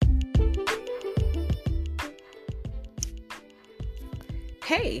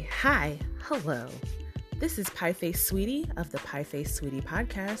Hey, hi, hello. This is Pie Face Sweetie of the Pie Face Sweetie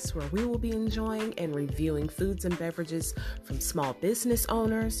podcast, where we will be enjoying and reviewing foods and beverages from small business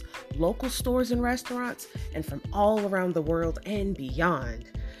owners, local stores and restaurants, and from all around the world and beyond.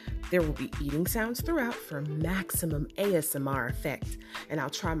 There will be eating sounds throughout for maximum ASMR effect, and I'll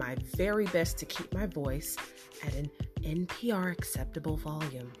try my very best to keep my voice at an NPR acceptable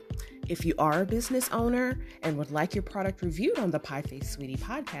volume. If you are a business owner and would like your product reviewed on the Pie Face Sweetie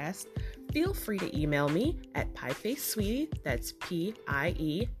podcast, feel free to email me at piefacesweetie, that's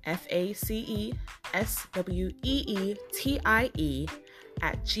PIEFACESWEETIE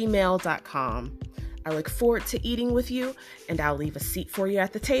 @gmail.com. I look forward to eating with you, and I'll leave a seat for you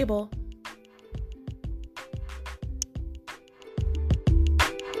at the table.